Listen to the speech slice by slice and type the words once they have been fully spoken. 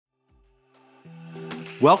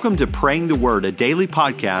Welcome to Praying the Word, a daily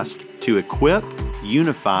podcast to equip,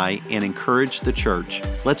 unify, and encourage the church.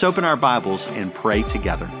 Let's open our Bibles and pray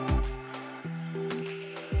together.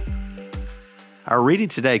 Our reading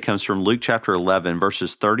today comes from Luke chapter 11,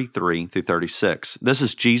 verses 33 through 36. This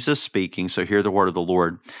is Jesus speaking, so hear the word of the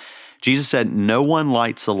Lord. Jesus said, "No one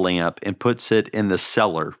lights a lamp and puts it in the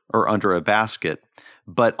cellar or under a basket,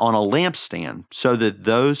 but on a lampstand, so that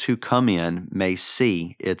those who come in may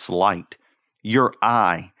see its light. Your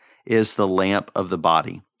eye is the lamp of the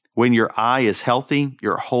body. When your eye is healthy,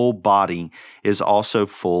 your whole body is also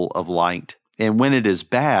full of light. And when it is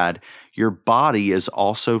bad, your body is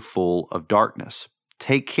also full of darkness.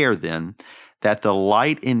 Take care then that the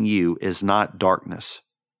light in you is not darkness.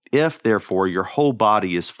 If therefore your whole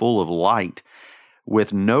body is full of light,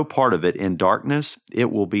 with no part of it in darkness,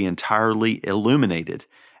 it will be entirely illuminated,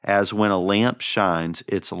 as when a lamp shines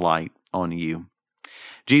its light on you."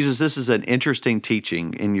 Jesus, this is an interesting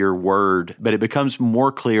teaching in your word, but it becomes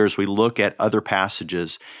more clear as we look at other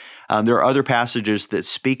passages. There are other passages that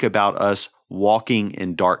speak about us walking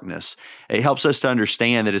in darkness. It helps us to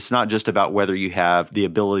understand that it's not just about whether you have the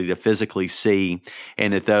ability to physically see,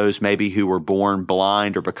 and that those maybe who were born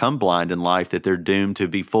blind or become blind in life, that they're doomed to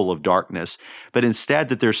be full of darkness, but instead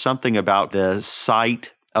that there's something about the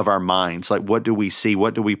sight of our minds. Like, what do we see?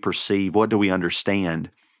 What do we perceive? What do we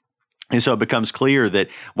understand? And so it becomes clear that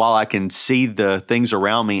while I can see the things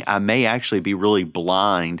around me, I may actually be really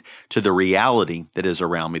blind to the reality that is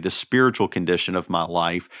around me, the spiritual condition of my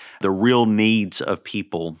life, the real needs of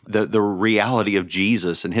people, the reality of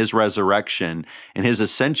Jesus and his resurrection and his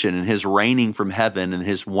ascension and his reigning from heaven and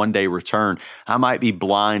his one-day return. I might be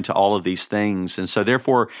blind to all of these things. And so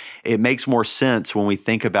therefore, it makes more sense when we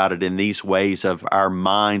think about it in these ways of our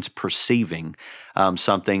minds perceiving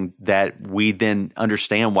something that we then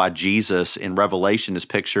understand why Jesus in Revelation is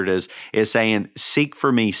pictured as saying, "Seek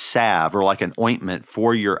for me salve," or like an ointment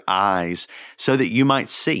for your eyes so that you might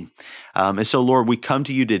see. And so, Lord, we come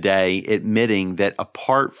to you today admitting that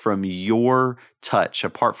apart from your touch,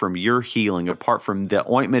 apart from your healing, apart from the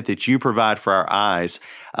ointment that you provide for our eyes,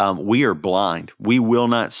 we are blind. We will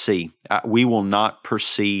not see. We will not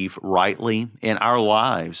perceive rightly in our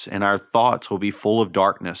lives, and our thoughts will be full of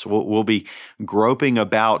darkness. We'll be groping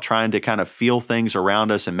about trying to kind of feel things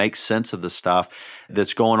around us and make sense of the stuff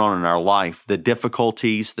that's going on in our life, the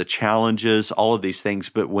difficulties, the challenges, all of these things.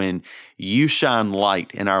 But when you shine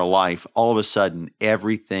light in our life, all of a sudden,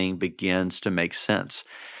 everything begins to make sense.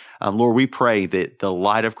 Lord, we pray that the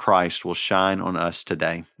light of Christ will shine on us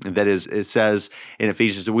today. And that is, it says in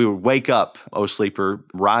Ephesians that we would wake up, O sleeper,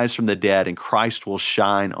 rise from the dead, and Christ will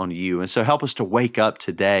shine on you. And so help us to wake up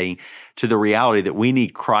today to the reality that we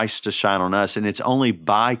need Christ to shine on us. And it's only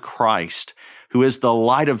by Christ, who is the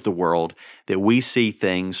light of the world, that we see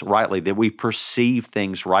things rightly, that we perceive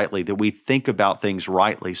things rightly, that we think about things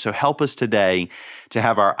rightly. So help us today to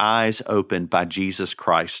have our eyes opened by Jesus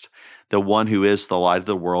Christ, the one who is the light of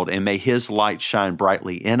the world, and may his light shine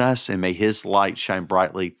brightly in us, and may his light shine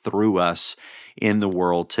brightly through us in the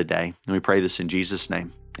world today. And we pray this in Jesus'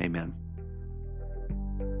 name. Amen.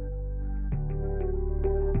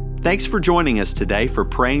 Thanks for joining us today for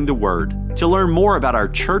Praying the Word. To learn more about our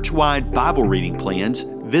church-wide Bible reading plans,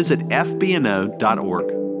 visit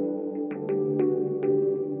FBNO.org.